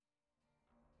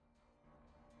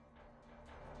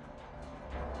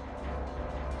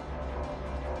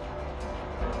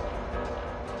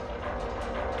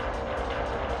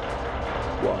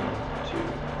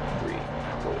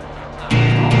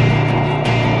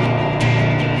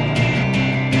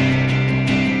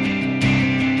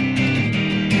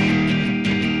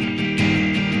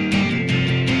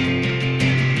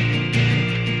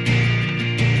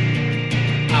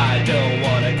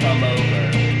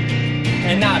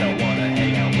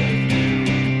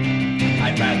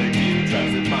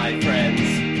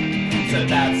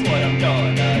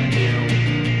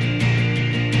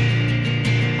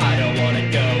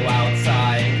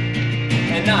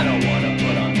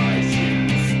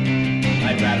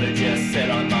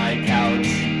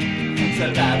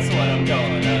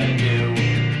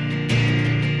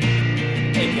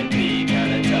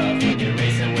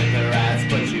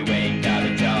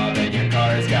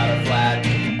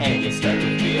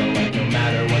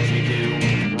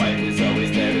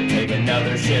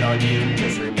on you.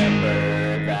 Just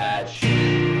remember that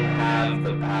you have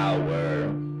the power,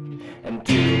 and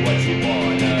do what you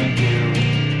wanna do.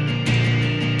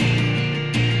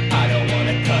 I don't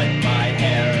wanna cut my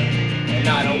hair, and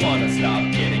I don't wanna stop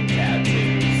getting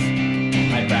tattoos.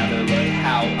 I'd rather look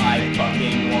how I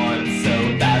fucking want, so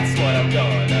that's what I'm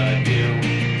gonna do.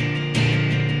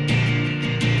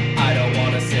 I don't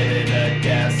wanna sit at a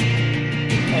desk,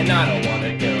 and I don't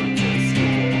wanna go to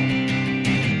school.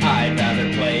 I'd rather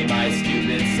play my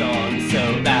stupid song, so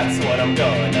that's what I'm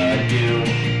gonna do.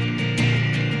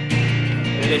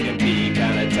 It can be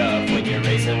kinda tough when you're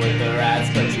racing with the rats,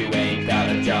 but you ain't got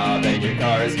a job and your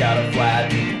car's got a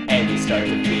flat, and you start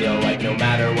to feel like no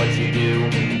matter what you do,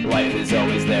 life is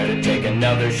always there to take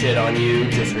another shit on you.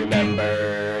 Just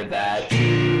remember that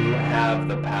you have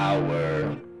the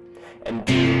power, and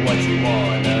do what you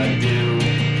wanna do.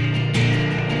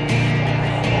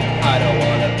 I don't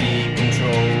wanna be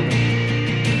controlled,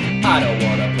 I don't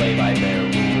wanna play by their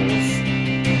rules.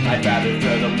 I'd rather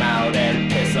throw them out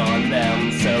and piss on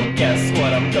them, so guess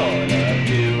what I'm gonna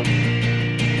do.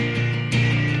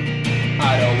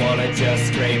 I don't wanna just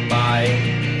scrape by,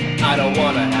 I don't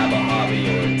wanna have a hobby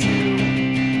or two.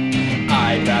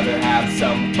 I'd rather have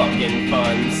some fucking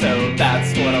fun, so that's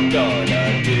what I'm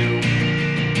gonna do.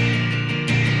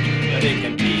 But it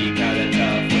can be kinda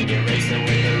tough when you're racing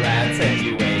with the rats, and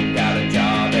you ain't got a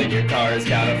job and your car's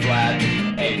got a flat,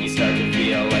 and you start to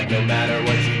feel like no matter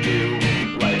what you do,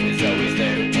 life is always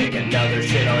there to take another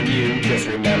shit on you. Just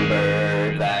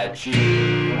remember that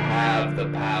you have the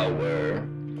power,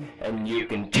 and you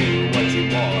can do what you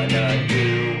wanna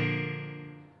do.